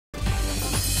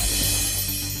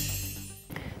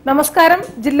നമസ്കാരം,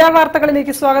 ജില്ലാ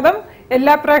വാർത്തകളിലേക്ക് സ്വാഗതം.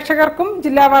 എല്ലാ പ്രേക്ഷകർക്കും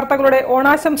ജില്ലാ വാർത്തകളുടെ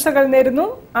ഓണാശംസകൾ നേരുന്നു.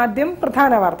 ആദ്യം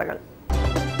പ്രധാന വാർത്തകൾ.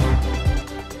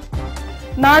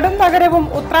 നാടും നഗരവും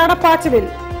ഉത്രാടപ്പാച്ചിലിൽ,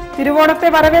 തിരുവോണത്തെ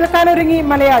വരവേൽക്കാനൊരുങ്ങി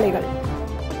മലയാളികൾ.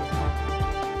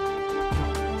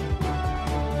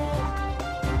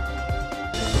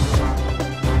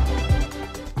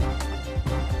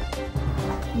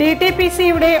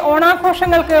 DTPCയുടെ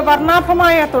ഓണാഘോഷങ്ങൾക്ക്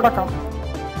വർണ്ണാഭമായ തുടക്കം.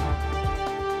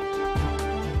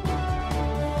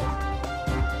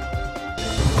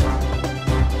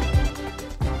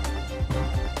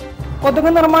 കൊതുക്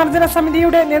നിർമ്മാർജ്ജന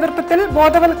സമിതിയുടെ നേതൃത്വത്തിൽ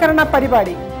ബോധവൽക്കരണ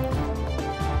പരിപാടി.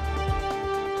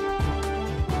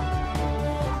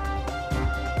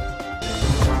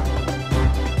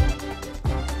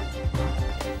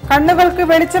 കണ്ണുകൾക്ക്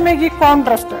വെളിച്ചമേകി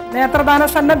കോൺട്രസ്റ്റ്, നേത്രദാന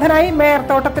സന്നദ്ധനായി മേയർ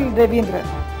തോട്ടത്തിൽ രവീന്ദ്രൻ.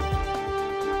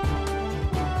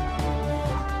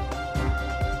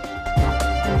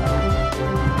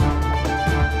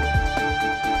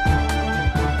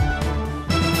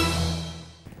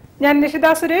 ഞാൻ നിഷിത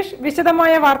സുരേഷ്.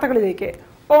 വിശദമായ വാർത്തകളിലേക്ക്.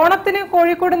 ഓണത്തിന്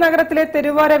കോഴിക്കോട് നഗരത്തിലെ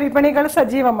തെരുവോര വിപണികൾ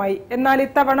സജീവമായി. എന്നാൽ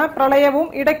ഇത്തവണ പ്രളയവും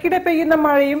ഇടയ്ക്കിടെ പെയ്യുന്ന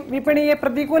മഴയും വിപണിയെ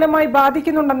പ്രതികൂലമായി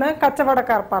ബാധിക്കുന്നുണ്ടെന്ന്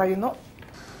കച്ചവടക്കാർ പറയുന്നു.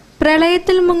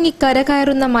 പ്രളയത്തിൽ മുങ്ങി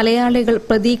കരകയറുന്ന മലയാളികൾ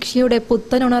പ്രതീക്ഷയുടെ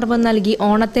പുത്തനുണർവ് നൽകി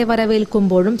ഓണത്തെ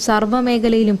വരവേൽക്കുമ്പോഴും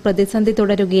സർവ്വമേഖലയിലും പ്രതിസന്ധി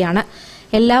തുടരുകയാണ്.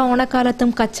 എല്ലാ ഓണക്കാലത്തും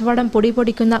കച്ചവടം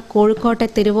പൊടിപൊടിക്കുന്ന കോഴിക്കോട്ടെ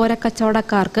തെരുവോര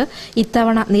കച്ചവടക്കാർക്ക്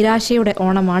ഇത്തവണ നിരാശയുടെ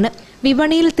ഓണമാണ്.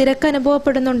 വിപണിയിൽ തിരക്ക്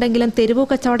അനുഭവപ്പെടുന്നുണ്ടെങ്കിലും തെരുവു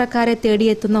കച്ചവടക്കാരെ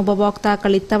തേടിയെത്തുന്ന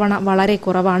ഉപഭോക്താക്കൾ ഇത്തവണ വളരെ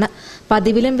കുറവാണ്.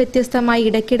 പതിവിലും വ്യത്യസ്തമായി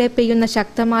ഇടയ്ക്കിടെ പെയ്യുന്ന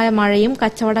ശക്തമായ മഴയും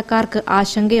കച്ചവടക്കാർക്ക്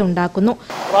ആശങ്കയുണ്ടാക്കുന്നു.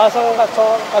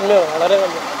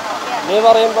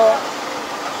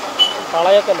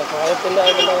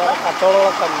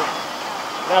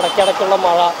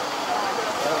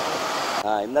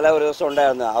 ഇന്നലെ ഒരു ദിവസം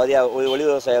ഉണ്ടായിരുന്നു, അവധി ഒളി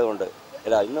ദിവസമായതുകൊണ്ട്.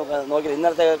 ഇന്ന് നോക്കി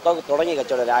ഇന്നലത്തെ തുടങ്ങി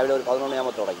കച്ചവടം. രാവിലെ ഒരു 11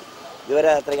 മണിയാകുമ്പോൾ തുടങ്ങി. ഇതുവരെ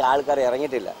അത്രയ്ക്ക് ആൾക്കാർ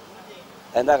ഇറങ്ങിയിട്ടില്ല.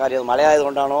 എന്താ കാര്യം?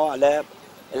 മഴയായതുകൊണ്ടാണോ അല്ലെ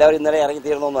എല്ലാവരും ഇന്നലെ ഇറങ്ങി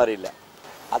തീർന്നോന്നും അറിയില്ല.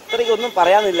 അത്രയ്ക്കൊന്നും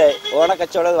പറയാനില്ല.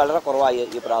 ഓണക്കച്ചവടം വളരെ കുറവായി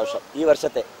ഈ പ്രാവശ്യം, ഈ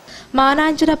വർഷത്തെ.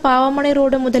 മാനാഞ്ചിറ പാവമണി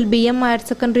റോഡ് മുതൽ BM ഹയർ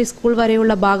സെക്കൻഡറി സ്കൂൾ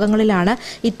വരെയുള്ള ഭാഗങ്ങളിലാണ്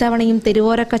ഇത്തവണയും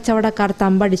തെരുവോര കച്ചവടക്കാർ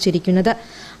തമ്പടിച്ചിരിക്കുന്നത്.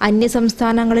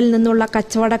 അന്യസംസ്ഥാനങ്ങളിൽ നിന്നുള്ള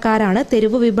കച്ചവടക്കാരാണ്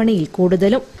തെരുവു വിപണിയിൽ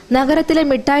കൂടുതലും. നഗരത്തിലെ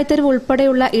മിഠായിത്തെരുവ്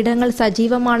ഉൾപ്പെടെയുള്ള ഇടങ്ങൾ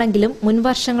സജീവമാണെങ്കിലും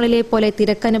മുൻവർഷങ്ങളിലെ പോലെ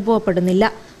തിരക്കനുഭവപ്പെടുന്നില്ല.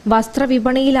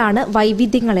 വസ്ത്രവിപണിയിലാണ്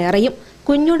വൈവിധ്യങ്ങളേറെയും.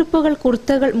 കുഞ്ഞുടുപ്പുകൾ,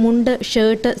 കുർത്തകൾ, മുണ്ട്,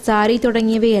 ഷർട്ട്, സാരി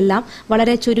തുടങ്ങിയവയെല്ലാം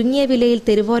വളരെ ചുരുങ്ങിയ വിലയിൽ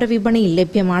തെരുവോര വിപണിയിൽ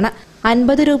ലഭ്യമാണ്.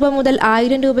 50 രൂപ മുതൽ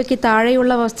 1000 രൂപയ്ക്ക്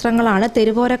താഴെയുള്ള വസ്ത്രങ്ങളാണ്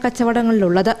തെരുവോര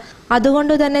കച്ചവടങ്ങളിലുള്ളത്.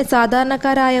 അതുകൊണ്ടുതന്നെ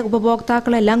സാധാരണക്കാരായ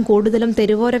ഉപഭോക്താക്കളെല്ലാം കൂടുതലും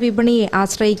തെരുവോര വിപണിയെ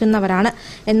ആശ്രയിക്കുന്നവരാണ്.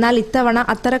 എന്നാൽ ഇത്തവണ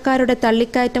അത്തരക്കാരുടെ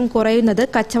തള്ളിക്കയറ്റം കുറയുന്നത്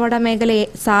കച്ചവട മേഖലയെ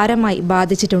സാരമായി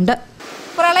ബാധിച്ചിട്ടുണ്ട്.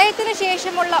 പ്രളയത്തിനു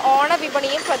ശേഷമുള്ള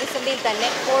ഓണവിപണിയും പ്രതിസന്ധിയിൽ തന്നെ.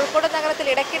 കോഴിക്കോട് നഗരത്തിൽ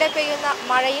ഇടയ്ക്കിടെ പെയ്യുന്ന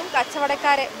മഴയും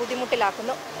കച്ചവടക്കാരെ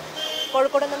ബുദ്ധിമുട്ടിലാക്കുന്നു.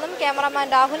 കോഴിക്കോട് നിന്നും ക്യാമറാമാൻ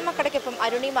രാഹുൽ മക്കടയ്ക്കൊപ്പം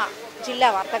അരുണിമ, ജില്ലാ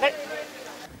വാർത്തകൾ.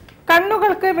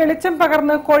 കണ്ണുകൾക്ക് വെളിച്ചം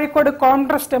പകർന്ന് കോഴിക്കോട്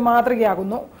കോൺട്രസ്റ്റ്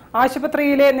മാതൃകയാകുന്നു.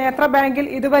 ആശുപത്രിയിലെ നേത്ര ബാങ്കിൽ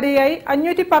ഇതുവരെയായി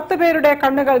 510 പേരുടെ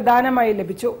കണ്ണുകൾ ദാനമായി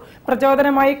ലഭിച്ചു.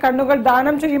 പ്രചോദനമായി കണ്ണുകൾ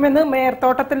ദാനം ചെയ്യുമെന്ന് മേയർ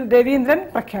തോട്ടത്തിൽ രവീന്ദ്രൻ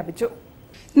പ്രഖ്യാപിച്ചു.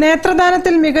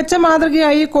 നേത്രദാനത്തിൽ മികച്ച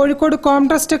മാതൃകയായി കോഴിക്കോട്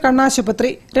കോൺട്രസ്റ്റ് കണ്ണാശുപത്രി.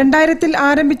 2000-ൽ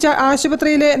ആരംഭിച്ച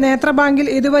ആശുപത്രിയിലെ നേത്രബാങ്കിൽ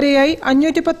ഇതുവരെയായി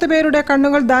 510 പേരുടെ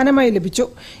കണ്ണുകൾ ദാനമായി ലഭിച്ചു.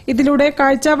 ഇതിലൂടെ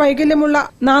കാഴ്ച വൈകല്യമുള്ള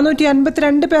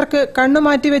 452 പേർക്ക് കണ്ണു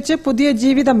മാറ്റിവെച്ച് പുതിയ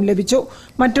ജീവിതം ലഭിച്ചു.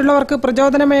 മറ്റുള്ളവർക്ക്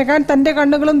പ്രചോദനമേകാൻ തന്റെ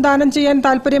കണ്ണുകളും ദാനം ചെയ്യാൻ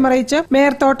താൽപര്യമറിയിച്ച്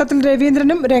മേയർ തോട്ടത്തിൽ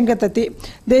രവീന്ദ്രനും രംഗത്തെത്തി.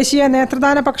 ദേശീയ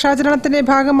നേത്രദാന പക്ഷാചരണത്തിന്റെ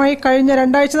ഭാഗമായി കഴിഞ്ഞ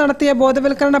 2 ആഴ്ച നടത്തിയ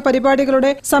ബോധവൽക്കരണ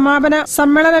പരിപാടികളുടെ സമാപന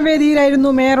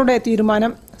സമ്മേളനവേദിയിലായിരുന്നു മേയറുടെ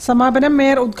തീരുമാനം. സമാപനം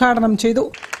മേയർ ഉദ്ഘാടനം ചെയ്തു.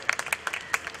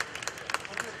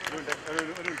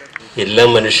 എല്ലാ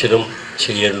മനുഷ്യരും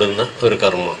ചെയ്യേണ്ടുന്ന ഒരു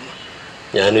കർമ്മം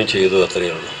ഞാനും ചെയ്തു,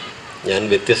 അത്രയേ ഉള്ളൂ. ഞാൻ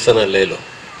വ്യത്യസ്തനല്ലല്ലോ.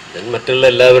 ഞാൻ മറ്റുള്ള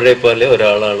എല്ലാവരുടെ പോലെ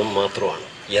ഒരാളാണ് മാത്രമാണ്.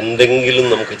 എന്തെങ്കിലും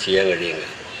നമുക്ക് ചെയ്യാൻ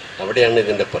കഴിയുമെങ്കിൽ അവിടെയാണ്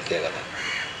ഇതിൻ്റെ പ്രത്യേകത.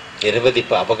 നിരവധി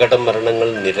അപകട മരണങ്ങൾ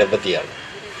നിരവധിയാണ്.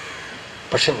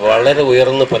 പക്ഷെ വളരെ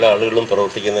ഉയർന്ന പല ആളുകളും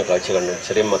പ്രവർത്തിക്കുന്ന കാഴ്ച കണ്ടു.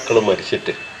 ചെറിയ മക്കൾ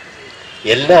മരിച്ചിട്ട്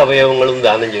എല്ലാ അവയവങ്ങളും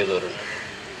ദാനം ചെയ്തവരുണ്ട്.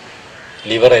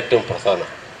 ലിവർ ഏറ്റവും പ്രധാനം.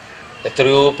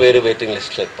 എത്രയോ പേര് വെയിറ്റിംഗ്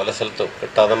ലിസ്റ്റിൽ പല സ്ഥലത്തും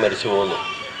കിട്ടാതെ മരിച്ചു പോകുന്നു.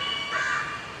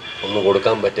 ഒന്നും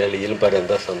കൊടുക്കാൻ പറ്റിയാൽ ഇതിലും പരം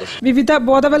എന്താ സന്തോഷം. വിവിധ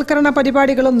ബോധവൽക്കരണ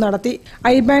പരിപാടികളും നടത്തി.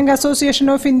 ഐ ബാങ്ക് അസോസിയേഷൻ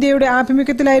ഓഫ് ഇന്ത്യയുടെ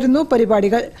ആഭിമുഖ്യത്തിലായിരുന്നു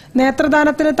പരിപാടികൾ.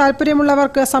 നേത്രദാനത്തിന്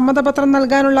താൽപര്യമുള്ളവർക്ക് സമ്മതപത്രം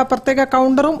നൽകാനുള്ള പ്രത്യേക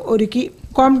കൌണ്ടറും ഒരുക്കി.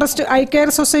 Contrast eye care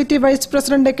society vice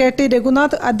president KT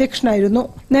Raghunath അധ്യക്ഷനായിരുന്നു.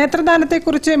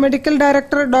 നേത്രദാനത്തെക്കുറിച്ച് medical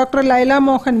director doctor Laila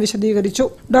Mohan വിശദീകരിച്ചു.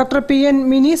 ഡോക്ടർ PN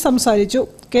മിനി സംസാരിച്ചു.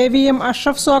 KVM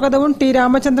അഷ്റഫ് സ്വാഗതവും ടി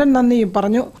രാമചന്ദ്രൻ നന്ദിയും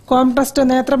പറഞ്ഞു. കോംട്രസ്റ്റ്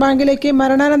നേത്രബാങ്കിലേക്ക്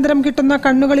മരണാനന്തരം കിട്ടുന്ന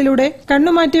കണ്ണുകളിലൂടെ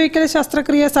കണ്ണുമാറ്റിവയ്ക്കൽ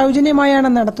ശസ്ത്രക്രിയ സൗജന്യമായാണ്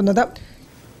നടത്തുന്നത്.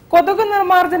 കൊതുക്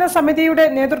നിർമ്മാർജ്ജന സമിതിയുടെ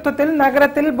നേതൃത്വത്തിൽ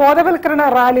നഗരത്തിൽ ബോധവൽക്കരണ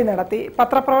റാലി നടത്തി.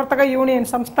 പത്രപ്രവർത്തക യൂണിയൻ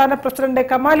സംസ്ഥാന പ്രസിഡന്റ്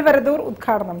കമാൽ വരദൂർ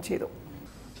ഉദ്ഘാടനം ചെയ്തു.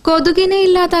 കൊതുകിനെ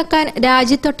ഇല്ലാതാക്കാൻ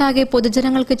രാജ്യത്തൊട്ടാകെ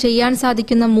പൊതുജനങ്ങൾക്ക് ചെയ്യാൻ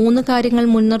സാധിക്കുന്ന 3 കാര്യങ്ങൾ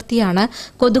മുൻനിർത്തിയാണ്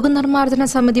കൊതുക് നിർമ്മാർജ്ജന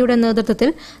സമിതിയുടെ നേതൃത്വത്തിൽ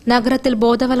നഗരത്തിൽ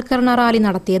ബോധവൽക്കരണ റാലി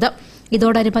നടത്തിയത്.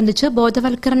 ഇതോടനുബന്ധിച്ച്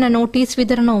ബോധവൽക്കരണ നോട്ടീസ്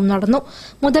വിതരണവും നടന്നു.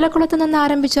 മുതലക്കുളത്ത് നിന്ന്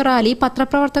ആരംഭിച്ച റാലി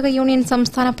പത്രപ്രവർത്തക യൂണിയൻ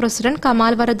സംസ്ഥാന പ്രസിഡന്റ്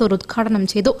കമാൽ വരദൂർ ഉദ്ഘാടനം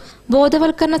ചെയ്തു.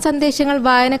 ബോധവൽക്കരണ സന്ദേശങ്ങൾ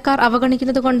വായനക്കാർ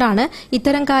അവഗണിക്കുന്നതുകൊണ്ടാണ്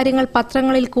ഇത്തരം കാര്യങ്ങൾ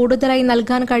പത്രങ്ങളിൽ കൂടുതലായി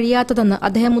നൽകാൻ കഴിയാത്തതെന്ന്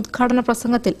അദ്ദേഹം ഉദ്ഘാടന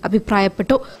പ്രസംഗത്തിൽ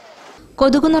അഭിപ്രായപ്പെട്ടു.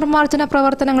 കൊതുകു നിർമ്മാർജ്ജന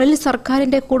പ്രവർത്തനങ്ങളിൽ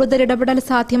സർക്കാരിന്റെ കൂടുതൽ ഇടപെടൽ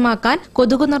സാധ്യമാക്കാൻ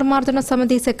കൊതുകു നിർമ്മാർജ്ജന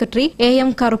സമിതി സെക്രട്ടറി AM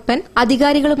കറുപ്പൻ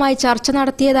അധികാരികളുമായി ചർച്ച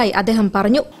നടത്തിയതായി അദ്ദേഹം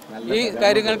പറഞ്ഞു. ഈ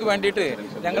കാര്യങ്ങൾക്ക് വേണ്ടിയിട്ട്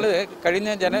ഞങ്ങൾ കഴിഞ്ഞ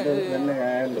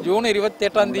ജൂൺ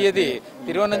 28-ാം തീയതി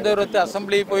തിരുവനന്തപുരത്ത്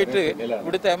അസംബ്ലിയിൽ പോയിട്ട്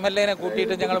ഇവിടുത്തെ MLA-നെ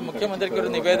കൂട്ടിയിട്ട് ഞങ്ങൾ മുഖ്യമന്ത്രിക്ക് ഒരു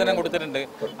നിവേദനം കൊടുത്തിട്ടുണ്ട്.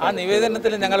 ആ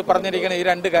നിവേദനത്തിൽ ഞങ്ങൾ പറഞ്ഞിരിക്കുന്ന ഈ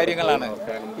 2 കാര്യങ്ങളാണ്.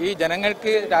 ഈ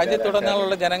ജനങ്ങൾക്ക്,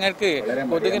 രാജ്യത്തുടനീളമുള്ള ജനങ്ങൾക്ക്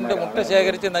കൊതുകിന്റെ മുട്ട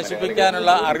ശേഖരിച്ച്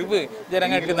നശിപ്പിക്കാനുള്ള അറിവ്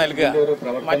ജനങ്ങൾക്ക് നൽകുക.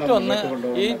 മറ്റൊന്ന്,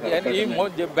 ഈ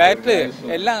ബാറ്റ്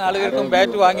എല്ലാ ആളുകൾക്കും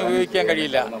ബാറ്റ് വാങ്ങി ഉപയോഗിക്കാൻ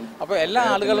കഴിയില്ല. അപ്പോൾ എല്ലാ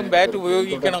ആളുകളും ബാറ്റ്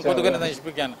ഉപയോഗിക്കണം കൊതുകിനെ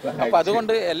നശിപ്പിക്കാൻ. അപ്പൊ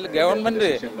അതുകൊണ്ട് ഗവൺമെന്റ്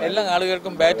എല്ലാ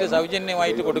ആളുകൾക്കും ബാറ്റ്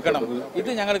സൗജന്യമായിട്ട് കൊടുക്കണം. ഇത്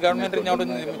ഞങ്ങൾ ഗവൺമെന്റിനോട്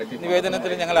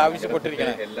നിവേദനത്തിൽ ഞങ്ങൾ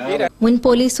ആവശ്യപ്പെട്ടിരിക്കണം. മുൻ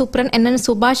police superintendent NN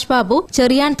Subhash Babu,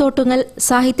 Cherian Thottungal,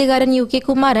 സാഹിത്യകാരൻ UK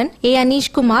Kumaran, A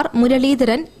Aneesh Kumar,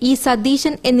 Muraleedharan, E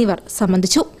Satheesan എന്നിവർ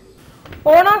സംബന്ധിച്ചു.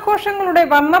 ഓണാഘോഷങ്ങളുടെ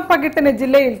വർണ്ണപ്പകിട്ടിന്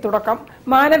ജില്ലയിൽ തുടക്കം.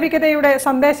 മാനവികതയുടെ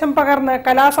സന്ദേശം പകർന്ന്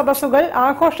കലാസദസ്സുകൾ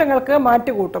ആഘോഷങ്ങൾക്ക്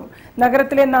മാറ്റുകൂട്ടും.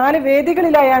 നഗരത്തിലെ 4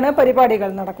 വേദികളിലായാണ്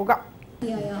പരിപാടികൾ നടക്കുക.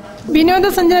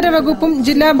 വിനോദസഞ്ചാര വകുപ്പും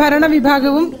ജില്ലാ ഭരണ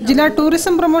വിഭാഗവും ജില്ലാ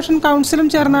ടൂറിസം പ്രൊമോഷൻ കൌൺസിലും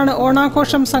ചേർന്നാണ്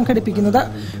ഓണാഘോഷം സംഘടിപ്പിക്കുന്നത്.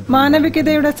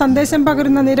 മാനവികതയുടെ സന്ദേശം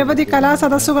പകരുന്ന നിരവധി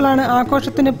കലാസദസ്സുകളാണ്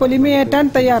ആഘോഷത്തിന് പൊലിമയേറ്റാൻ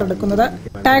തയ്യാറെടുക്കുന്നത്.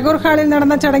 ടാഗോർ ഹാളിൽ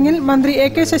നടന്ന ചടങ്ങിൽ മന്ത്രി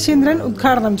AK ശശീന്ദ്രൻ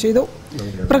ഉദ്ഘാടനം ചെയ്തു.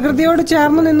 പ്രകൃതിയോട്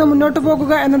ചേർന്നു നിന്ന് മുന്നോട്ടു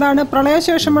പോകുക എന്നതാണ്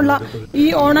പ്രളയശേഷമുള്ള ഈ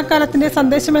ഓണക്കാലത്തിന്റെ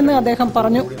സന്ദേശമെന്ന് അദ്ദേഹം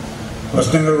പറഞ്ഞു.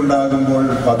 പ്രശ്നങ്ങൾ ഉണ്ടാകുമ്പോൾ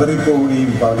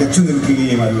പതറിപ്പോവുകയും പകച്ചു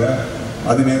നിൽക്കുകയുമല്ല,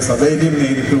 അതിനെ സധൈര്യം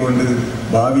നേരിട്ടുകൊണ്ട്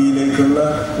ഭാവിയിലേക്കുള്ള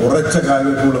ഉറച്ച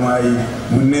കാൽവെപ്പുകളുമായി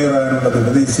മുന്നേറാനുള്ള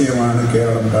ദൃഢനിശ്ചയമാണ്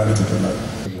കേരളം കാണിച്ചിട്ടുള്ളത്.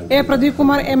 A പ്രദീപ്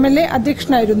കുമാർ MLA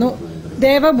അധ്യക്ഷനായിരുന്നു.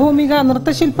 ദേവഭൂമിക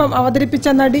നൃത്തശില്പം അവതരിപ്പിച്ച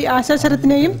നടി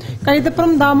ആശാശരത്തിനെയും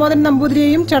കൈതപ്രം ദാമോദരൻ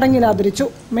നമ്പൂതിരിയെയും ചടങ്ങിൽ ആദരിച്ചു.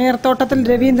 മേയർ തോട്ടത്തിൽ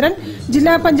രവീന്ദ്രൻ,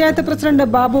 ജില്ലാ പഞ്ചായത്ത് പ്രസിഡന്റ്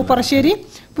ബാബു പറശ്ശേരി,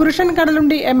 പുരുഷൻ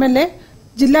കടലുണ്ടി MLA,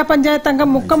 ജില്ലാ പഞ്ചായത്ത് അംഗം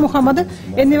മുക്ക മുഹമ്മദ്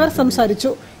എന്നിവർ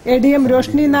സംസാരിച്ചു. ADM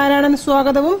രോഷ്നി നാരായണൻ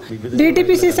സ്വാഗതവും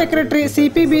DTPC സെക്രട്ടറി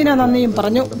CP ബീന നന്ദിയും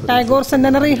പറഞ്ഞു. Tagore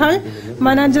centenary hall,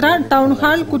 Mananchira town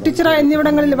hall, Kuttichira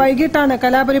എന്നിവിടങ്ങളിൽ വൈകിട്ടാണ്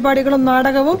കലാപരിപാടികളും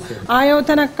നാടകവും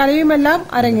ആയോധന കലയുമെല്ലാം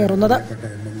അരങ്ങേറുന്നത്.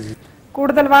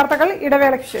 കൂടുതൽ വാർത്തകൾ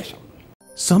ഇടവേളയ്ക്ക് ശേഷം.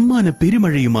 സമ്മാന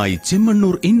പെരുമഴയുമായി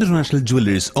Chemmanur international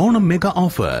jewellers Onam mega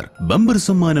offer. Bumper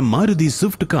സമ്മാനം മാരുതി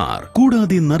സ്വിഫ്റ്റ് കാർ,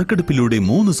 കൂടാതെ നറുക്കെടുപ്പിലൂടെ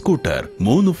 3 സ്കൂട്ടർ,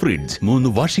 3 ഫ്രിഡ്ജ്,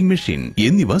 3 വാഷിംഗ് മെഷീൻ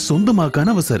എന്നിവ സ്വന്തമാക്കാൻ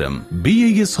അവസരം.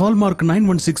 BIS ഹോൾമാർക്ക്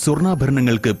 916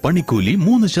 സ്വർണ്ണാഭരണങ്ങൾക്ക് പണിക്കൂലി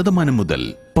 3% മുതൽ.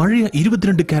 പഴയ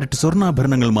 22 കാരറ്റ്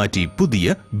സ്വർണ്ണാഭരണങ്ങൾ മാറ്റി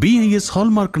പുതിയ BIS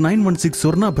ഹോൾമാർക്ക് 916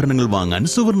 സ്വർണ്ണാഭരണങ്ങൾ വാങ്ങാൻ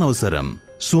സുവർണാവസരം.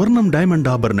 സ്വർണം, ഡയമണ്ട്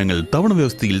ആഭരണങ്ങൾ തവണ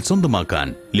വ്യവസ്ഥയിൽ സ്വന്തമാക്കാൻ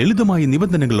ലളിതമായ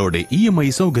നിബന്ധനകളോടെ EMI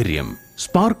സൗകര്യം.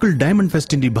 സ്പാർക്കിൾ ഡയമണ്ട്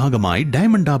ഫെസ്റ്റിന്റെ ഭാഗമായി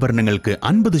ഡയമണ്ട് ആഭരണങ്ങൾക്ക്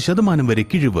 50% വരെ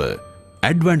കിഴിവ്.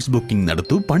 അഡ്വാൻസ് ബുക്കിംഗ്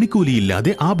നടത്തൂ,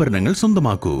 പണിക്കൂലിയില്ലാതെ ആഭരണങ്ങൾ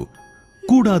സ്വന്തമാക്കൂ.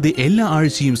 കൂടാതെ എല്ലാ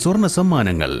ആഴ്ചയും സ്വർണ്ണ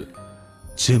സമ്മാനങ്ങൾ.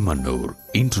 ചെമ്മണ്ണൂർ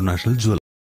ഇന്റർനാഷണൽ ജുവൽ.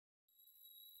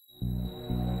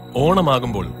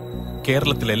 ഓണമാകുമ്പോൾ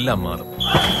കേരളത്തിലെല്ലാം മാറും.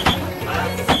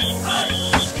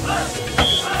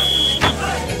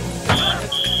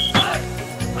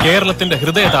 കേരളത്തിന്റെ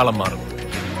ഹൃദയതാളം മാറും.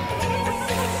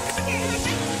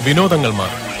 വിനോദങ്ങൾ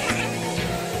മാറും.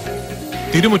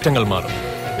 തിരുമുറ്റങ്ങൾ മാറും.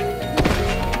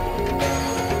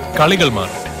 കളികൾ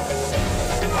മാറും.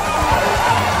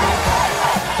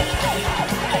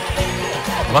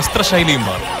 വസ്ത്രശൈലിയും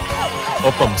മാറും.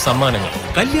 ഒപ്പം സമ്മാനങ്ങൾ.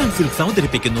 കല്യാൺ സിൽക്സ്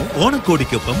അവതരിപ്പിക്കുന്നു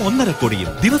ഓണക്കോടിക്കൊപ്പം 1.5 കോടിയും.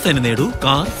 ദിവസേന നേടൂ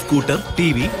car, scooter,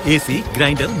 TV, AC,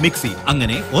 grinder, mixie,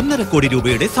 അങ്ങനെ 1.5 കോടി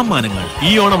രൂപയുടെ സമ്മാനങ്ങൾ.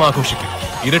 ഈ ഓണം ആഘോഷിക്കും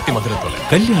ഇരട്ടി മധുരത്തോടെ.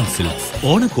 കല്യാൺ സിൽക്സ്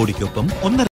ഓണക്കോടിക്കൊപ്പം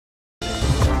 1.5.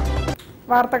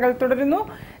 വാർത്തകൾ തുടരുന്നു.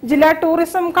 ജില്ലാ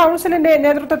ടൂറിസം കൌൺസിലിന്റെ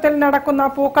നേതൃത്വത്തിൽ നടക്കുന്ന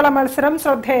പൂക്കള മത്സരം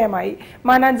ശ്രദ്ധേയമായി.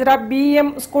 മാനാഞ്ചിറ BM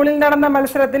സ്കൂളിൽ നടന്ന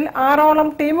മത്സരത്തിൽ 6ഓളം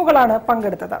ടീമുകളാണ്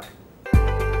പങ്കെടുത്തത്.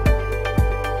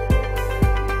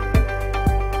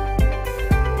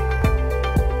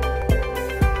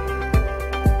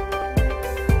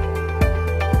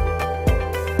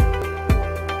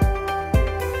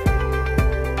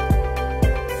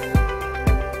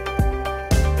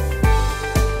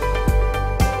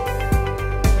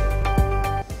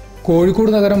 കോഴിക്കോട്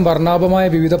നഗരം വർണ്ണാഭമായ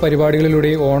വിവിധ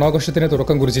പരിപാടികളിലൂടെ ഓണാഘോഷത്തിന്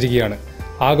തുടക്കം കുറിച്ചിരിക്കുകയാണ്.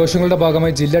 ആഘോഷങ്ങളുടെ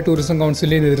ഭാഗമായി ജില്ലാ ടൂറിസം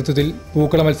കൗൺസിലിന്റെ നേതൃത്വത്തിൽ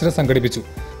പൂക്കള മത്സരം സംഘടിപ്പിച്ചു.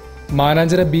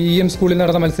 മാനാഞ്ചിറ BEM സ്കൂളിൽ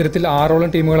നടന്ന മത്സരത്തിൽ 6ഓളം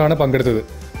ടീമുകളാണ് പങ്കെടുത്തത്.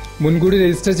 മുൻകൂടി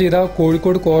രജിസ്റ്റർ ചെയ്ത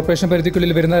കോഴിക്കോട് കോർപ്പറേഷൻ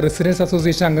പരിധിക്കുള്ളിൽ വരുന്ന റെസിഡൻസ്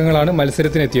അസോസിയേഷൻ അംഗങ്ങളാണ്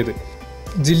മത്സരത്തിനെത്തിയത്.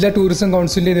 ജില്ലാ ടൂറിസം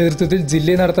കൗൺസിലിന്റെ നേതൃത്വത്തിൽ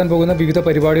ജില്ലയിൽ നടത്താൻ പോകുന്ന വിവിധ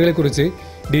പരിപാടികളെക്കുറിച്ച്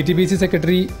DTPC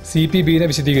സെക്രട്ടറി CP ബീന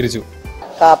വിശദീകരിച്ചു.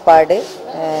 കാപ്പാട്,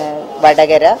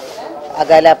 വടകര,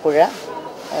 അകാലാപ്പുഴ,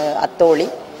 അത്തോളി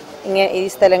ഈ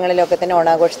സ്ഥലങ്ങളിലൊക്കെ തന്നെ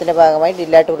ഓണാഘോഷത്തിന്റെ ഭാഗമായി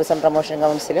ജില്ലാ ടൂറിസം പ്രൊമോഷൻ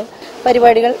കൗൺസിലും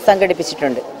പരിപാടികൾ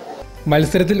സംഘടിപ്പിച്ചിട്ടുണ്ട്.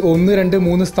 മത്സരത്തിൽ 1, 2,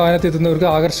 3 സ്ഥാനത്തെത്തുന്നവർക്ക്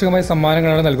ആകർഷകമായ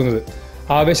സമ്മാനങ്ങളാണ് നൽകുന്നത്.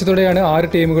 ആവേശത്തോടെയാണ്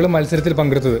 6 ടീമുകളും മത്സരത്തിൽ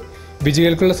പങ്കെടുത്തത്.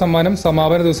 വിജയികൾക്കുള്ള സമ്മാനം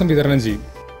സമാപന ദിവസം വിതരണം ചെയ്യും.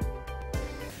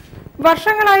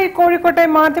 വർഷങ്ങളായി കോഴിക്കോട്ടെ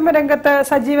മാധ്യമരംഗത്ത്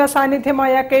സജീവ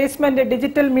സാന്നിധ്യമായ കേസ്മെന്റ്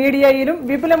ഡിജിറ്റൽ മീഡിയയിലും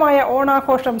വിപുലമായ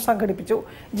ഓണാഘോഷം സംഘടിപ്പിച്ചു.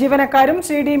 ജീവനക്കാരും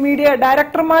CD മീഡിയ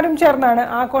ഡയറക്ടർമാരും ചേർന്നാണ്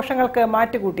ആഘോഷങ്ങൾക്ക്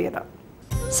മാറ്റുകൂട്ടിയത്.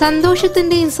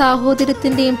 സന്തോഷത്തിന്റെയും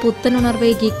സാഹോദര്യത്തിന്റെയും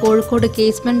പുത്തനുണർവേകി കോഴിക്കോട്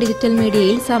കേസ്മെന്റ് ഡിജിറ്റൽ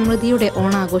മീഡിയയിൽ സമൃദ്ധിയുടെ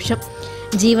ഓണാഘോഷം.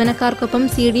 ജീവനക്കാർക്കൊപ്പം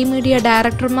CD മീഡിയ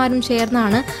ഡയറക്ടർമാരും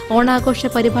ചേർന്നാണ് ഓണാഘോഷ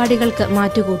പരിപാടികൾക്ക്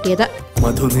മാറ്റുകൂട്ടിയത്.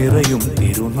 മധുനിറയും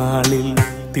തിരുനാളിൽ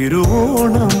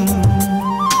തിരുവോണം,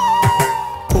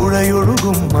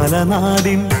 പുഴയൊഴുകും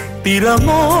മലനാടിൻ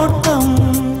തിരനോട്ടം,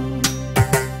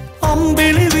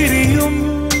 അമ്പിളി വിരിയും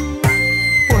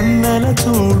പൊന്നല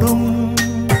ചൂടും,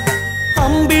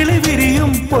 അമ്പിളി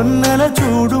വിരിയും പൊന്നല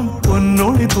ചൂടും,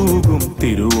 പൊന്നൊളി തൂകും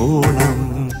തിരുവോണം.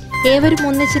 ഏവരും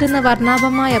ഒന്നിച്ചിരുന്ന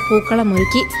വർണ്ണാഭമായ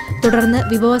പൂക്കളമൊരുക്കി. തുടർന്ന്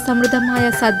വിഭവസമൃദ്ധമായ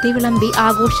സദ്യ വിളമ്പി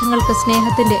ആഘോഷങ്ങൾക്ക്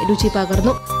സ്നേഹത്തിന്റെ രുചി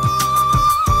പകർന്നു.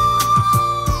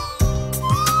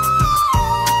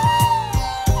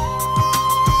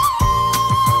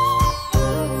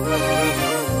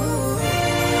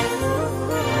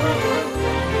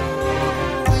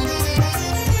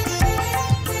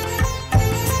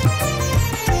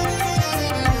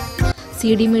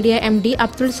 CD media MD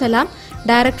Abdul Salam,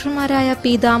 ഡയറക്ടർമാരായ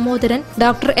P Damodaran,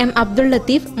 doctor M Abdul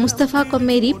Latheef, Mustafa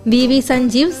Kommeri, VV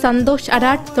Sanjeev, Santhosh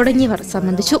അരാട്ട് തുടങ്ങിയവർ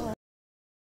സംബന്ധിച്ചു.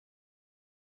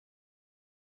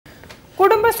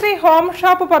 കുടുംബശ്രീ ഹോം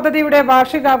ഷോപ്പ് പദ്ധതിയുടെ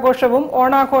വാർഷികാഘോഷവും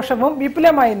ഓണാഘോഷവും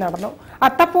വിപുലമായി നടന്നു.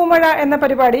 അത്തപ്പൂമഴ എന്ന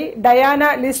പരിപാടി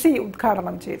ഡയാന ലിസി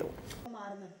ഉദ്ഘാടനം ചെയ്തു.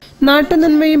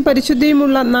 നാട്ടുനന്മയും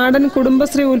പരിശുദ്ധിയുമുള്ള നാടൻ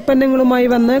കുടുംബശ്രീ ഉൽപ്പന്നങ്ങളുമായി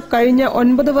വന്ന് കഴിഞ്ഞ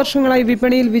 9 വർഷങ്ങളായി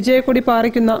വിപണിയിൽ വിജയക്കൊടി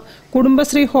പാറിക്കുന്ന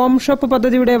കുടുംബശ്രീ ഹോം ഷോപ്പ്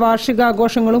പദ്ധതിയുടെ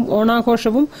വാർഷികാഘോഷങ്ങളും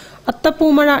ഓണാഘോഷവും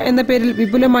അത്തപ്പൂമഴ എന്ന പേരിൽ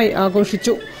വിപുലമായി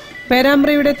ആഘോഷിച്ചു.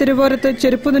 പേരാമ്പ്രയുടെ തിരുവോരത്ത്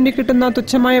ചെരുപ്പ് തുന്നിക്കിട്ടുന്ന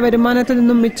തുച്ഛമായ വരുമാനത്തിൽ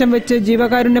നിന്നും മിച്ചം വെച്ച്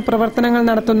ജീവകാരുണ്യ പ്രവർത്തനങ്ങൾ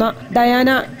നടത്തുന്ന ഡയാന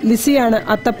ലിസിയാണ്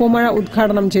അത്തപ്പൂമഴ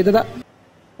ഉദ്ഘാടനം ചെയ്തത്.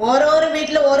 ഓരോരോ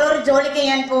വീട്ടിൽ ഓരോരോ ജോലിക്ക്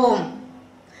ഞാൻ പോവും.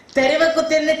 തെരുവ്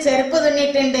കുത്തിന്ന് ചെരുപ്പ്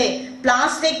തുന്നിയിട്ടുണ്ട്,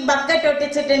 പ്ലാസ്റ്റിക് ബക്കറ്റ്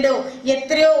ഒട്ടിച്ചിട്ടുണ്ട്.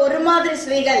 എത്രയോ ഒരുമാതിരി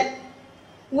സ്ത്രീകൾ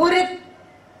ഒരു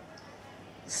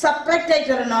സെപ്പറേറ്റ്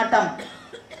ആയിട്ടൊരു നോട്ടം.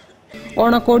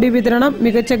 ഓണക്കോടി വിതരണം,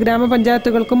 മികച്ച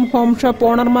ഗ്രാമപഞ്ചായത്തുകൾക്കും home shop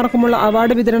ഓണർമാർക്കുമുള്ള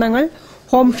award വിതരണങ്ങൾ,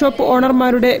 home shop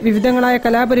ഓണർമാരുടെ വിവിധങ്ങളായ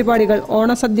കലാപരിപാടികൾ,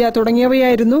 ഓണസദ്യ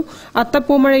തുടങ്ങിയവയായിരുന്നു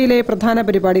അത്തപ്പൂമഴയിലെ പ്രധാന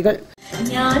പരിപാടികൾ.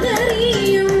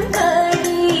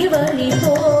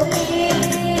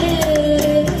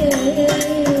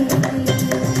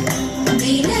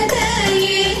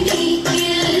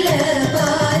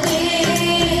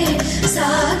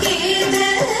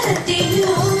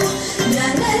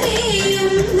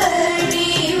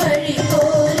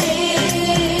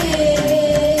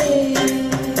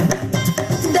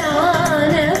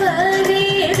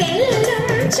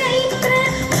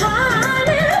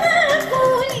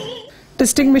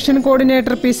 ഡിസ്ട്രിക്ട് മിഷൻ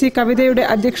കോർഡിനേറ്റർ PC കവിതയുടെ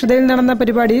അധ്യക്ഷതയിൽ നടന്ന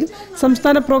പരിപാടിയിൽ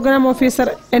സംസ്ഥാന programme officer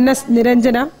NS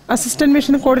Niranjana, assistant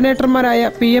mission കോർഡിനേറ്റർമാരായ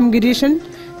PM Gireeshan,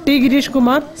 T Girish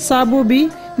Kumar, Sabu B,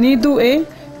 Neethu A,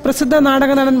 പ്രസിദ്ധ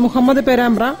നാടക നടൻ മുഹമ്മദ്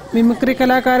പേരാമ്പ്ര, മിമിക്രി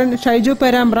കലാകാരൻ ഷൈജു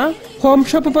പേരാമ്പ്ര, ഹോം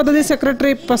ഷോപ്പ് പദ്ധതി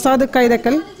secretary Prasad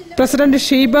Kaithakkal, president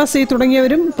Sheeba C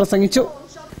തുടങ്ങിയവരും പ്രസംഗിച്ചു.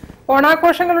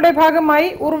 ഓണാഘോഷങ്ങളുടെ ഭാഗമായി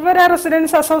ഉർവര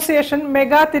റെസിഡൻസ് അസോസിയേഷൻ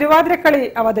മെഗാ തിരുവാതിരക്കളി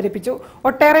അവതരിപ്പിച്ചു.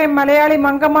 ഒട്ടേറെ മലയാളി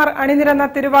മംഗമാർ അണിനിരന്ന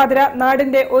തിരുവാതിര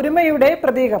നാടിന്റെ ഒരുമയുടെ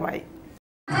പ്രതീകമായി.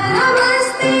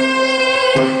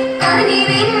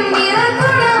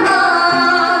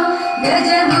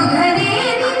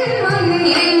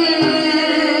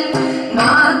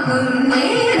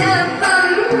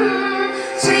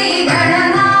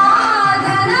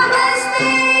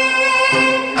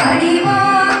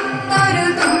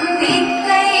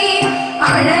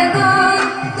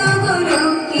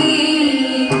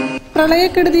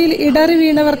 പ്രളയക്കെടുതിയിൽ ഇടറി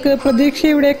വീണവർക്ക്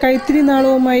പ്രതീക്ഷയുടെ കൈത്തിരി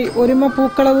നാളവുമായി ഒരുമ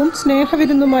പൂക്കളവും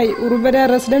സ്നേഹവിരുന്നുമായി ഉർവര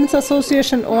റെസിഡൻസ്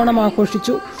അസോസിയേഷൻ ഓണം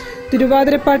ആഘോഷിച്ചു.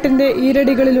 തിരുവാതിരപ്പാട്ടിന്റെ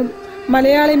ഈരടികളിലും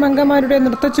മലയാളി മംഗമാരുടെ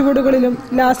നൃത്തച്ചുവടുകളിലും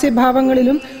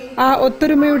ലാസ്യഭാവങ്ങളിലും ആ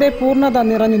ഒത്തൊരുമയുടെ പൂർണ്ണത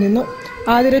നിറഞ്ഞു നിന്നു.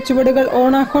 ആതിര ചുവടുകൾ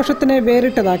ഓണാഘോഷത്തിന്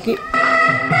വേറിട്ടതാക്കി.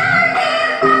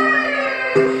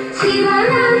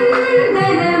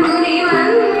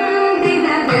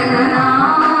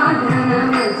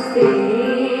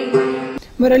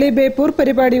 മുരളി ബേപ്പൂർ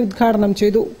പരിപാടി ഉദ്ഘാടനം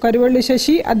ചെയ്തു. കരുവള്ളി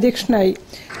ശശി അധ്യക്ഷനായി.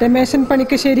 രമേശൻ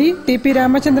പണിക്കശ്ശേരി, ടി.പി.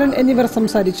 രാമചന്ദ്രൻ എന്നിവർ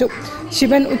സംസാരിച്ചു.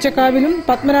 ശിവൻ ഉച്ചക്കാവിലും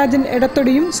പത്മരാജൻ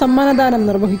എടത്തൊടിയും സമ്മാനദാനം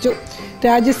നിർവഹിച്ചു.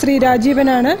 രാജശ്രീ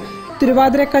രാജീവനാണ്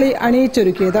തിരുവാതിരക്കളി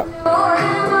അണിയിച്ചൊരുക്കിയത്.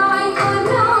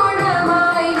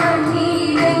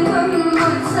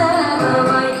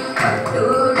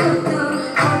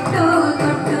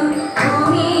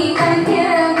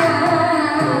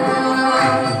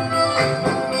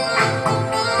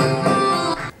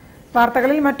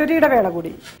 വാർത്തകളിൽ മറ്റൊരു ഇടവേള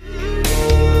കൂടി.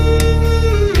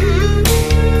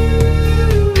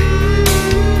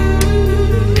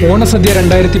 ഓണസദ്യ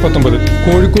 2019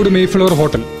 കോഴിക്കോട് മേഫ്ലവർ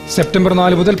ഹോട്ടൽ സെപ്റ്റംബർ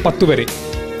 4 മുതൽ 10 വരെ.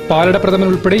 പാലട പ്രഥമൻ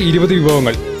ഉൾപ്പെടെ 20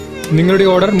 വിഭവങ്ങൾ. നിങ്ങളുടെ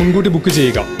ഓർഡർ മുൻകൂട്ടി ബുക്ക്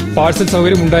ചെയ്യുക. പാഴ്സൽ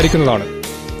സൗകര്യം ഉണ്ടായിരിക്കുന്നതാണ്.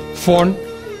 ഫോൺ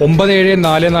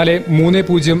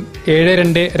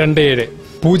 9744307227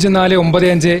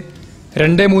 0495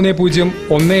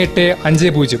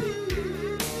 2301850.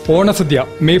 ഓണസദ്യ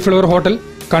മേഫ്ലവർ ഹോട്ടൽ,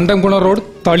 കണ്ടംകുളം റോഡ്,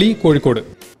 തളി, കോഴിക്കോട്.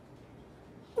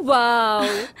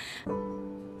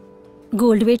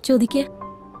 ഗോൾഡ് വെയിറ്റ് ചോദിക്കേ.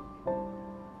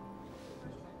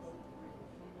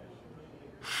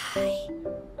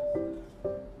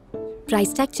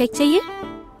 പ്രൈസ് ടാഗ് ചെക്ക് ചെയ്യേ.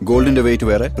 ഗോൾഡിന്റെ വെയിറ്റ്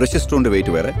വേറെ, പ്രഷ്യസ് സ്റ്റോണിന്റെ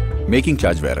വെയിറ്റ് വേറെ, മേക്കിംഗ്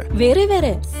ചാർജ് വേറെ.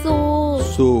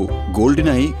 സോ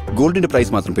ഗോൾഡിനായി ഗോൾഡിന്റെ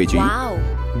പ്രൈസ് മാത്രം പേ ചെയ്യും.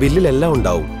 ബില്ലിലെല്ലാം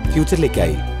ഉണ്ടാവും.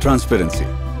 ഫ്യൂച്ചറിലേക്കായി ട്രാൻസ്പെറൻസി.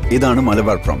 ഇതാണ്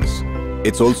Malabar promise.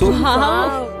 It's also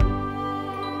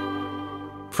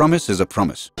promise is a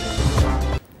promise.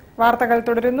 വാർത്തകൾ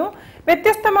തുടരുന്നു.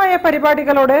 വ്യത്യസ്തമായ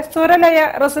പരിപാടികളോടെ സുരലയ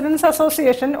റെസിഡൻസ്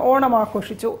അസോസിയേഷൻ ഓണം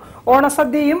ആഘോഷിച്ചു.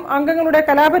 ഓണസദ്യയും അംഗങ്ങളുടെ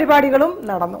കലാപരിപാടികളും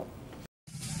നടന്നു.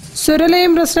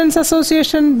 സുരലയം റെസിഡൻസ്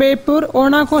അസോസിയേഷൻ ബേപ്പൂർ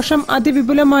ഓണാഘോഷം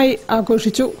അതിവിപുലമായി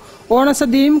ആഘോഷിച്ചു.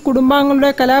 ഓണസദ്യയും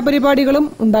കുടുംബാംഗങ്ങളുടെ കലാപരിപാടികളും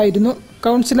ഉണ്ടായിരുന്നു.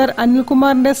 കൗൺസിലർ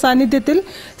അനിൽകുമാറിന്റെ സാന്നിധ്യത്തിൽ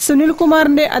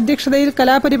സുനിൽകുമാറിന്റെ അധ്യക്ഷതയിൽ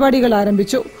കലാപരിപാടികൾ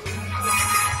ആരംഭിച്ചു.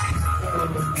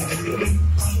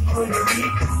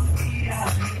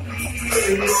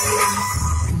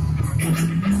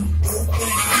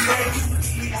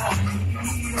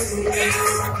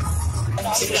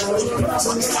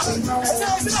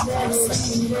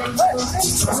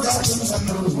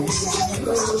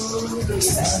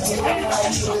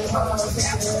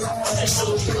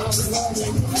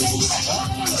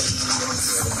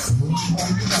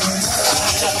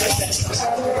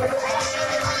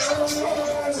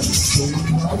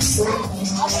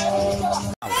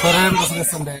 സ്വരം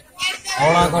ബിസിനസിന്റെ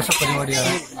ഓണാഘോഷ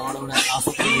പരിപാടിയാണ് നമ്മളിവിടെ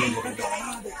ആസൂത്രണം ചെയ്തിട്ടുണ്ട്.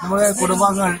 നമ്മുടെ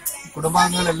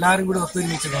കുടുംബാംഗങ്ങൾ എല്ലാവരും കൂടി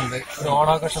ഒത്തൊരുമിച്ചുകൊണ്ട് ഒരു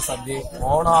ഓണാഘോഷ സദ്യ,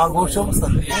 ഓണാഘോഷവും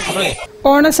സദ്യ.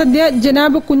 ഓണസദ്യ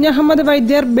ജനാബ് കുഞ്ഞഹമ്മദ്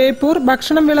വൈദ്യർ ബേപ്പൂർ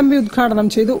ഭക്ഷണം വിളമ്പി ഉദ്ഘാടനം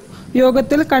ചെയ്തു.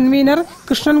 യോഗത്തിൽ കൺവീനർ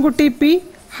കൃഷ്ണൻകുട്ടി പി,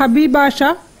 ഹബീബാഷ,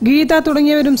 ഗീത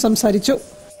തുടങ്ങിയവരും സംസാരിച്ചു.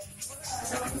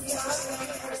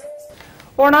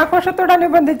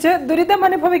 ഓണാഘോഷത്തോടനുബന്ധിച്ച്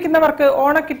ദുരിതമനുഭവിക്കുന്നവർക്ക്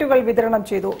ഓണക്കിറ്റുകൾ വിതരണം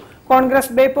ചെയ്തു.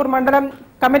 കോൺഗ്രസ് ബേപ്പൂർ മണ്ഡലം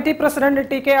committee president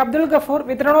TK. Abdul Gafoor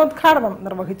വിതരണോദ്ഘാടനം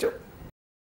നിർവഹിച്ചു.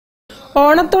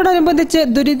 ഓണത്തോടനുബന്ധിച്ച്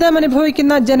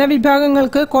ദുരിതമനുഭവിക്കുന്ന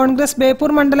ജനവിഭാഗങ്ങൾക്ക് കോൺഗ്രസ്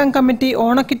ബേപ്പൂർ മണ്ഡലം കമ്മിറ്റി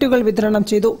ഓണക്കിറ്റുകൾ വിതരണം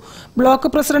ചെയ്തു. Block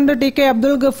president TK.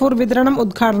 Abdul Gafoor വിതരണം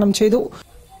ഉദ്ഘാടനം ചെയ്തു.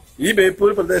 ഈ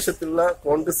ബേപ്പൂർ പ്രദേശത്തുള്ള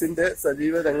കോൺഗ്രസിന്റെ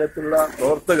സജീവ രംഗത്തുള്ള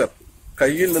പ്രവർത്തകർ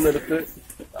കയ്യിൽ നിന്നെടുത്ത്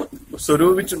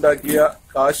സ്വരൂപിച്ചുണ്ടാക്കിയ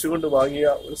കാശുകൊണ്ട് വാങ്ങിയ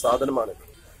ഒരു സാധനമാണ്.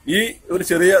 ഈ ഒരു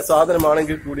ചെറിയ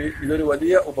സാധനമാണെങ്കിൽ കൂടി ഇതൊരു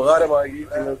വലിയ ഉപകാരമായി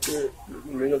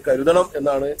നിങ്ങൾ കരുതണം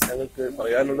എന്നാണ് ഞങ്ങൾക്ക്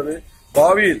പറയാനുള്ളത്.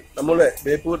 ഭാവിയിൽ നമ്മുടെ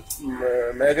ബേപ്പൂർ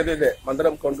മേഖലയിലെ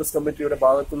മണ്ഡലം കോൺഗ്രസ് കമ്മിറ്റിയുടെ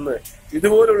ഭാഗത്തുനിന്ന്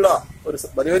ഇതുപോലുള്ള ഒരു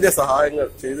വലിയ സഹായങ്ങൾ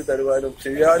ചെയ്തു തരുവാനും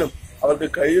ചെയ്യാനും അവർക്ക്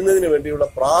കഴിയുന്നതിന് വേണ്ടിയുള്ള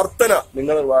പ്രാർത്ഥന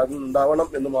നിങ്ങൾ ഉണ്ടാവണം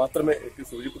എന്ന് മാത്രമേ എനിക്ക്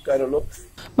സൂചിപ്പിക്കാനുള്ളൂ.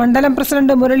 മണ്ഡലം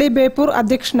പ്രസിഡന്റ് മുരളി ബേപ്പൂർ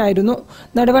അധ്യക്ഷനായിരുന്നു.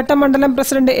 നടുവട്ടം മണ്ഡലം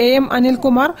president A M.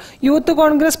 Anilkumar, youth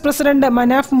Congress president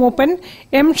Manaf മൂപ്പൻ,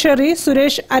 M. Sherry,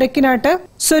 Suresh അരക്കിനാട്ട്,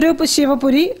 Swarup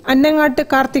Shivpuri, അന്നങ്ങാട്ട്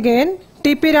Karthikeyan,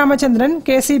 TP. Ramachandran,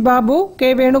 K C. Babu, K.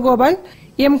 Venugopal,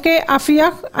 M. K.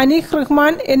 അഫിയാഹ്, Aneeq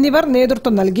Rahman എന്നിവർ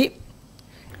നേതൃത്വം നൽകി.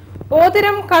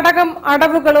 ഓതിരം, കടകം,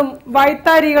 അടവുകളും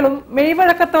വൈത്താരികളും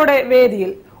മെയ്വഴക്കത്തോടെ വേദിയിൽ.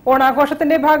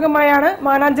 ഓണാഘോഷത്തിന്റെ ഭാഗമായാണ്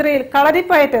മാനാഞ്ചിറയിൽ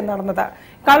കളരിപ്പയറ്റ് നടന്നത്.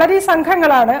 കളരി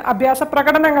സംഘങ്ങളാണ് അഭ്യാസ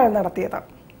പ്രകടനങ്ങൾ നടത്തിയത്.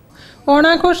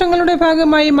 ഓണാഘോഷങ്ങളുടെ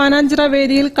ഭാഗമായി മാനാഞ്ചിറ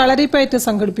വേദിയിൽ കളരിപ്പയറ്റ്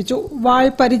സംഘടിപ്പിച്ചു. വാൾ,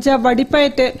 പരിച,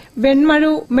 വടിപ്പയറ്റ്,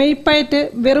 വെൺമഴു, മെയ്പ്പയറ്റ്,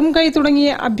 വെറും കൈ തുടങ്ങിയ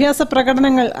അഭ്യാസ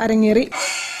പ്രകടനങ്ങൾ അരങ്ങേറി.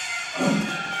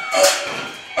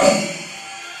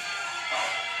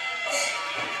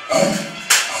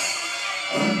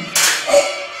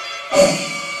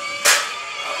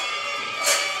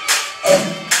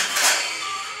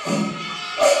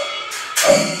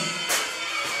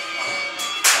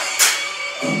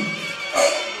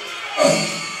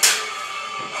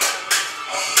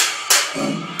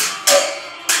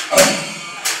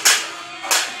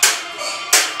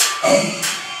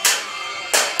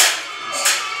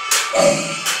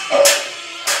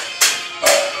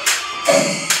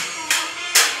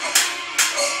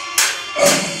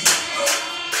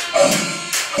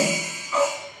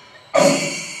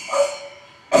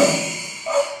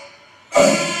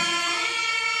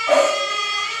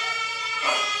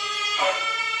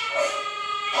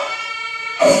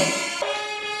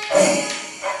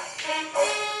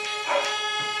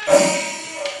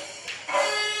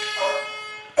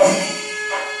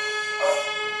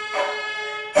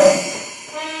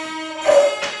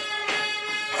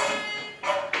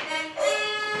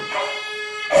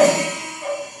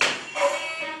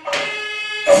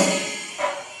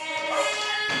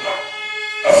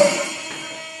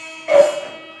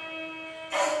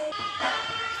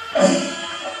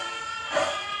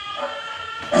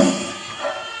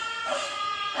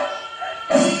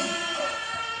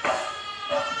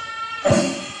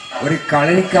 ഒരു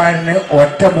കളിക്കാരന്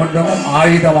ഒറ്റമുണ്ടും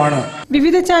ആയുധമാണ്.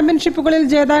 വിവിധ ചാമ്പ്യൻഷിപ്പുകളിൽ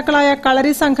ജേതാക്കളായ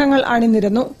കളരി സംഘങ്ങൾ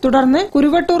അണിനിരന്നു. തുടർന്ന്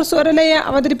കുരുവട്ടൂർ സ്വരലയെ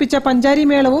അവതരിപ്പിച്ച പഞ്ചാരി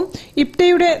മേളവും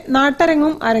ഇപ്റ്റയുടെ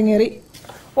നാട്ടരങ്ങും അരങ്ങേറി.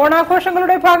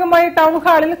 ഓണാഘോഷങ്ങളുടെ ഭാഗമായി ടൗൺ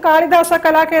ഹാളിൽ കാളിദാസ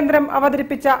കലാകേന്ദ്രം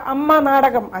അവതരിപ്പിച്ച അമ്മ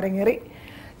നാടകം അരങ്ങേറി.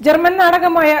 ജർമ്മൻ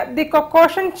നാടകമായ ദി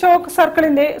കൊക്കോഷൻ ചോക്ക്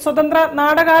സർക്കിളിന്റെ സ്വതന്ത്ര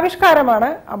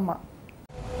നാടകാവിഷ്കാരമാണ് അമ്മ.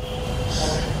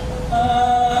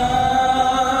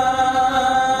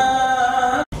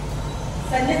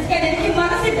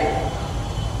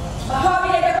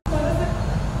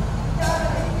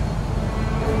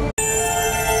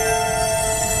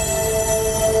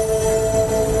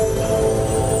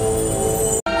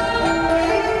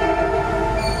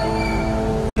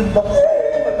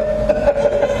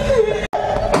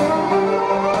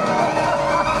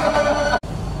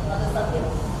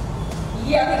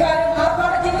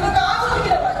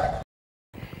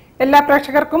 എല്ലാ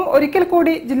പ്രേക്ഷകർക്കും ഒരിക്കൽ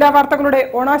കൂടി ജില്ലാ വാർത്തകളുടെ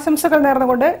ഓണാശംസകൾ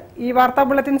നേർന്നുകൊണ്ട് ഈ വാർത്താ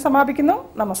ബുള്ളറ്റിൻ സമാപിക്കുന്നു.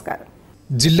 നമസ്കാരം.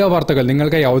 ജില്ലാ വാർത്തകൾ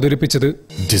നിങ്ങൾക്കായി അവതരിപ്പിച്ചത്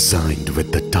Designed with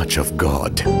the touch of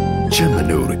God.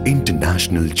 Chemanur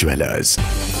International Jewelers.